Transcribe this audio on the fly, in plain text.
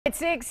At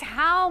 6,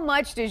 how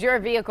much does your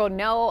vehicle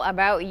know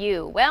about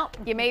you? Well,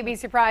 you may be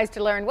surprised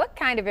to learn what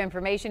kind of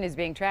information is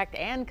being tracked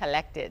and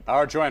collected.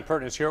 Our Joanne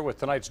Purton is here with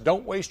tonight's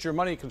Don't Waste Your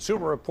Money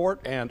Consumer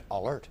Report and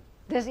Alert.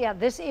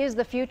 This is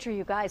the future,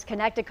 you guys.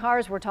 Connected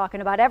cars we're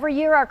talking about. Every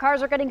year our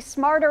cars are getting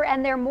smarter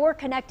and they're more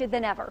connected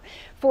than ever.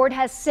 Ford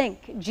has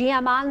Sync,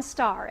 GM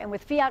OnStar, and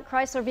with Fiat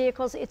Chrysler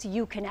vehicles, it's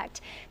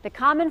UConnect. The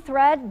common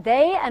thread,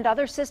 they and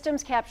other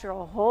systems capture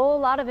a whole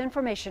lot of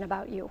information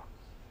about you.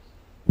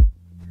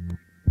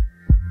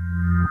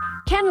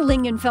 Ken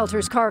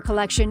Lingenfelter's car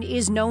collection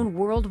is known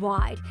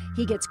worldwide.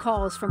 He gets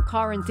calls from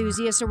car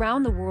enthusiasts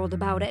around the world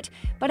about it.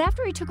 But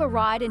after he took a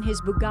ride in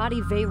his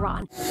Bugatti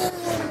Veyron,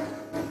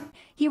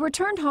 he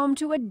returned home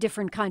to a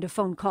different kind of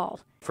phone call.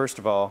 First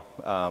of all,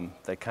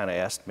 they kind of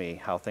asked me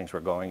how things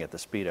were going at the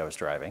speed I was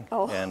driving,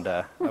 and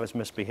I was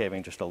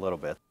misbehaving just a little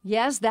bit.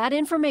 Yes, that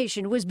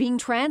information was being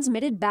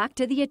transmitted back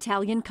to the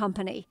Italian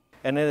company.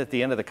 And then at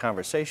the end of the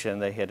conversation,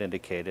 they had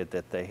indicated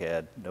that they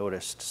had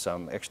noticed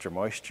some extra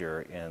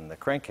moisture in the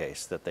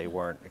crankcase that they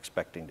weren't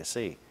expecting to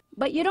see.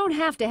 But you don't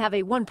have to have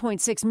a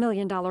 $1.6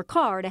 million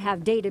car to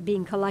have data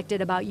being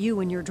collected about you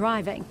when you're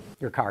driving.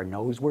 Your car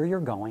knows where you're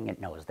going. It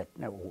knows that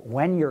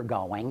when you're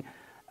going.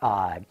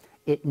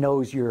 It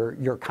knows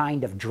your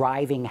kind of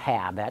driving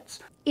habits.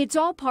 It's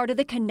all part of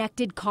the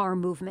connected car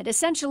movement.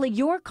 Essentially,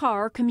 your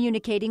car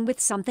communicating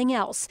with something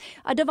else.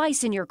 A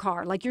device in your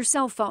car, like your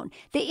cell phone,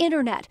 the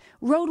internet,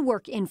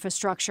 roadwork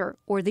infrastructure,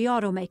 or the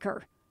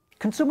automaker.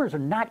 Consumers are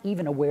not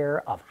even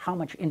aware of how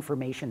much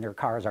information their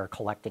cars are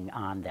collecting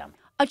on them.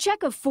 A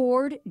check of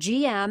Ford,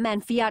 GM,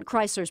 and Fiat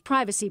Chrysler's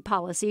privacy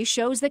policy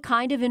shows the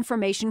kind of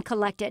information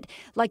collected,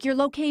 like your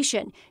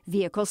location,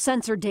 vehicle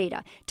sensor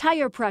data,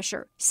 tire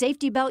pressure,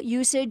 safety belt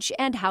usage,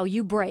 and how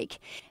you brake.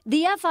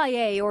 The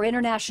FIA, or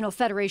International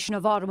Federation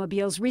of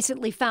Automobiles,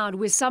 recently found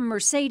with some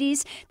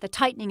Mercedes, the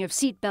tightening of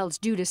seatbelts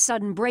due to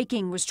sudden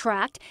braking was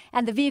tracked,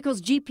 and the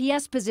vehicle's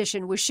GPS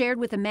position was shared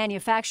with the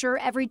manufacturer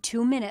every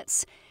 2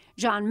 minutes.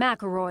 John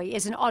McElroy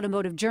is an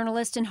automotive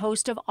journalist and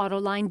host of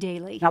Autoline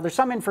Daily. Now, there's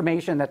some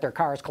information that their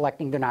car is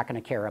collecting they're not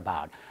going to care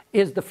about.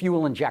 Is the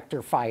fuel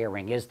injector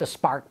firing? Is the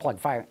spark plug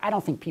firing? I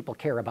don't think people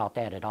care about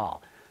that at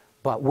all.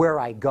 But where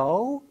I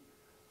go,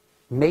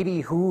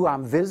 maybe who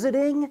I'm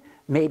visiting,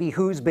 maybe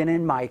who's been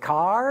in my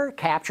car,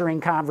 capturing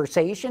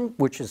conversation,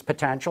 which is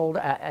potential,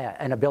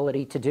 an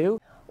ability to do.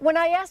 When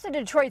I asked the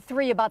Detroit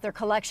 3 about their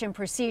collection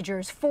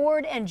procedures,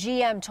 Ford and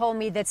GM told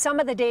me that some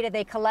of the data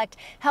they collect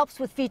helps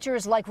with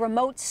features like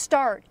remote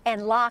start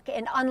and lock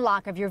and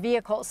unlock of your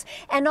vehicles,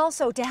 and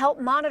also to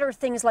help monitor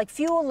things like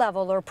fuel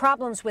level or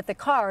problems with the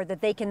car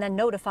that they can then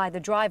notify the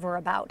driver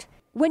about.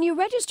 When you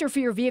register for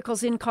your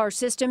vehicle's in-car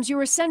systems,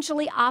 you're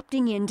essentially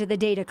opting into the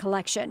data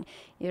collection.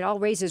 It all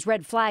raises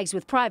red flags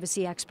with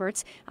privacy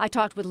experts. I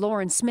talked with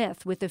Lauren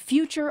Smith with the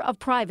future of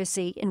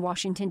privacy in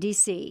Washington,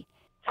 D.C.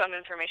 Some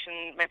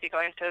information might be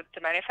going to the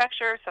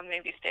manufacturer, some may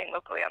be staying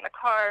locally on the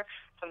car,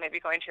 some may be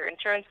going to your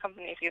insurance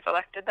company if you've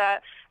elected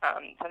that,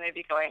 some may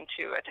be going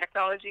to a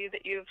technology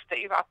that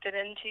you've opted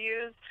in to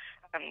use.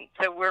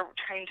 So we're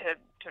trying to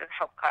sort of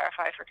help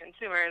clarify for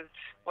consumers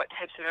what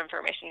types of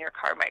information your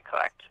car might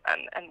collect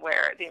and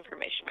where the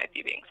information might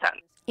be being sent.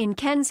 In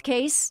Ken's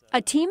case,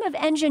 a team of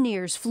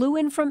engineers flew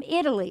in from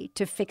Italy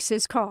to fix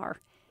his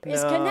car.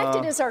 As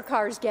connected as our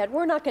cars get,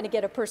 we're not going to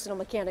get a personal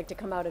mechanic to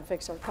come out and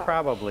fix our car.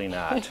 Probably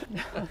not.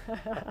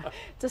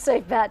 It's a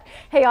safe bet.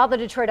 Hey, all the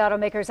Detroit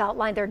automakers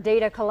outlined their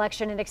data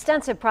collection and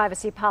extensive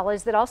privacy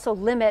policies that also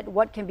limit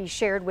what can be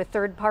shared with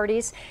third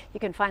parties. You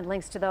can find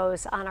links to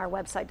those on our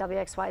website,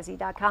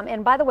 WXYZ.com.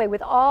 And by the way,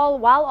 while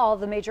all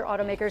the major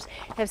automakers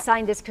have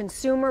signed this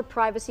consumer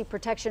privacy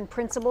protection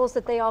principles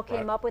that they all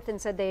came up with and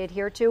said they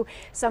adhere to,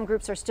 some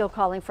groups are still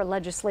calling for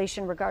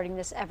legislation regarding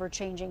this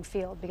ever-changing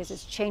field because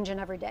it's changing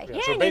every day. Yeah,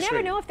 so you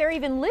never know if they're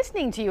even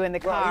listening to you in the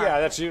car. Well,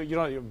 yeah, that's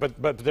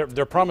but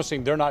they're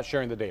promising they're not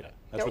sharing the data.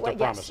 That's what they're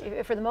promising.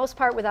 Yes, for the most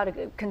part, without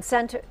a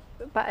consent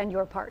on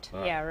your part.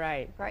 Yeah,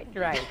 right. Right.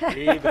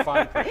 Read the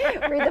fine print.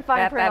 Read the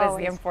fine print. That is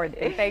the important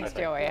thing. Thanks,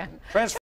 Joanne.